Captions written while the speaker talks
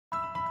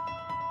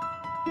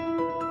Hi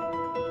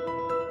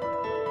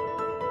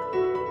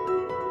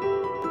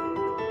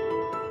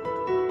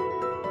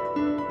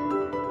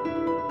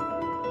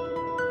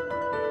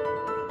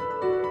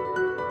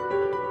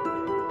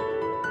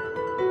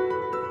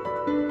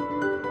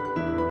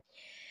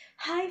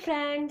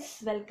friends,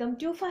 welcome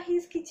to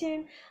ഫഹീസ് kitchen.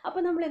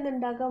 അപ്പോൾ നമ്മൾ ഇന്ന്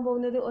ഉണ്ടാക്കാൻ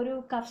പോകുന്നത് ഒരു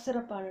കഫ്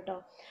സിറപ്പാണ് കേട്ടോ.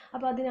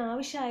 അപ്പോൾ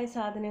അതിനാവശ്യമായ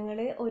സാധനങ്ങൾ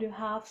ഒരു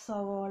ഹാഫ്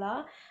സവോള,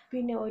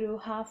 പിന്നെ ഒരു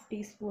ഹാഫ്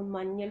ടീസ്പൂൺ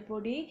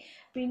മഞ്ഞൾപ്പൊടി,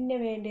 പിന്നെ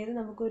വേണ്ടത്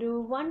നമുക്കൊരു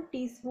 1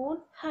 ടീസ്പൂൺ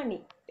ഹണി.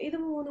 ഇത്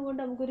മൂന്നും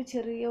കൊണ്ട് നമുക്കൊരു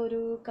ചെറിയ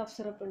ഒരു കഫ്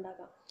സിറപ്പ്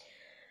ഉണ്ടാക്കാം.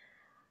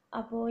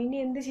 അപ്പോൾ ഇനി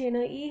എന്ത്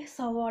ചെയ്യണം, ഈ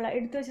സവോള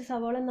എടുത്തു വെച്ച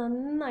സവോള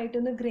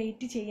നന്നായിട്ടൊന്ന്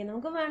ഗ്രേറ്റ് ചെയ്യണം.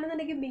 നമുക്ക്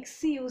വേണമെന്നുണ്ടെങ്കിൽ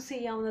മിക്സി യൂസ്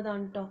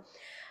ചെയ്യാവുന്നതാണ് കേട്ടോ.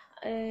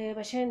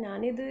 പക്ഷേ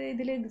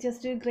ഇതിൽ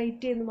ജസ്റ്റ്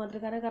ഗ്രേറ്റ് ചെയ്യുന്നത് മാത്രം,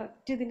 കാരണം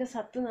കറക്റ്റ് ഇതിൻ്റെ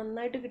സത്ത്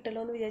നന്നായിട്ട്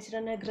കിട്ടല്ലോ എന്ന്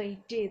വിചാരിച്ചിട്ടാണ് ഞാൻ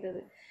ഗ്രേറ്റ് ചെയ്തത്.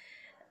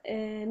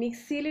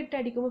 മിക്സിയിലിട്ട്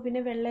അടിക്കുമ്പോൾ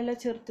പിന്നെ വെള്ളമെല്ലാം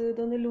ചേർത്ത്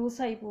ഇതൊന്ന്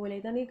ലൂസായി പോകില്ല.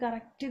 ഇതാണെങ്കിൽ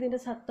കറക്റ്റ് ഇതിൻ്റെ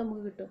സത്ത്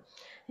നമുക്ക് കിട്ടും.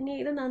 ഇനി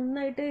ഇത്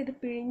നന്നായിട്ട്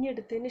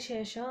പിഴിഞ്ഞെടുത്തതിന്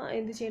ശേഷം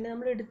എന്ത് ചെയ്യണം,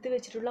 നമ്മൾ എടുത്ത്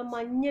വെച്ചിട്ടുള്ള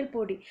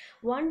മഞ്ഞൾപ്പൊടി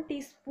 1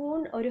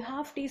 ടീസ്പൂൺ, ഒരു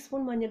ഹാഫ്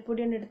ടീസ്പൂൺ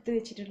മഞ്ഞൾപ്പൊടിയാണ് എടുത്ത്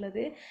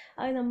വെച്ചിട്ടുള്ളത്.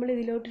 അത് നമ്മൾ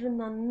ഇതിലോട്ട്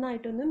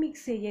നന്നായിട്ടൊന്ന്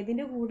മിക്സ് ചെയ്യുക.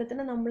 ഇതിൻ്റെ കൂടെ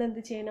തന്നെ നമ്മൾ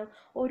എന്ത് ചെയ്യണം,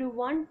 ഒരു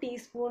 1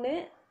 ടീസ്പൂണ്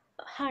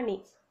ഹണി,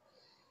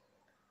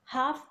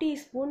 ഹാഫ്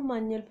ടീസ്പൂൺ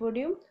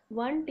മഞ്ഞൾപ്പൊടിയും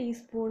 1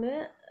 ടീസ്പൂണ്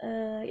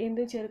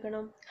എന്തും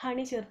ചേർക്കണം,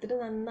 ഹണി ചേർത്തിട്ട്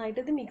നന്നായിട്ട്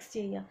ഇത് മിക്സ്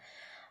ചെയ്യുക.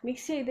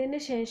 മിക്സ് ചെയ്തതിന്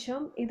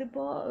ശേഷം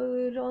ഇതിപ്പോൾ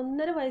ഒരു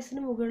 1.5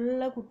 വയസ്സിന്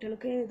മുകളിലുള്ള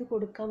കുട്ടികൾക്ക് ഇത്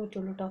കൊടുക്കാൻ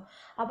പറ്റുള്ളൂ കേട്ടോ.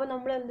 അപ്പോൾ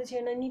നമ്മൾ എന്ത്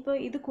ചെയ്യണം, ഇനിയിപ്പോൾ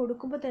ഇത്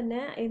കൊടുക്കുമ്പോൾ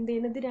തന്നെ എന്ത്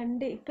ചെയ്യണം,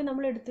 ഇപ്പം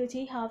നമ്മൾ എടുത്ത് വെച്ച്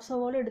ഈ ഹാഫ്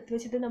സവോള എടുത്ത്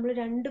വെച്ചിട്ട് നമ്മൾ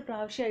 2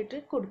 പ്രാവശ്യമായിട്ട്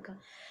കൊടുക്കുക.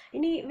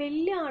 ഇനി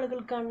വലിയ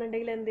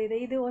ആളുകൾക്കാണെന്നുണ്ടെങ്കിൽ എന്ത്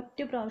ചെയ്താൽ ഇത്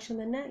ഒറ്റ പ്രാവശ്യം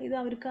തന്നെ ഇത്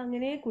അവർക്ക്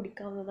അങ്ങനെ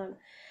കുടിക്കാവുന്നതാണ്.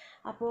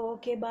 അപ്പോൾ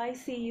ഓക്കെ, ബൈ,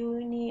 സീ യു.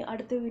 ഇനി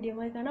അടുത്ത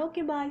വീഡിയോയുമായി കാണാം.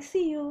 Okay, by,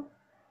 see you.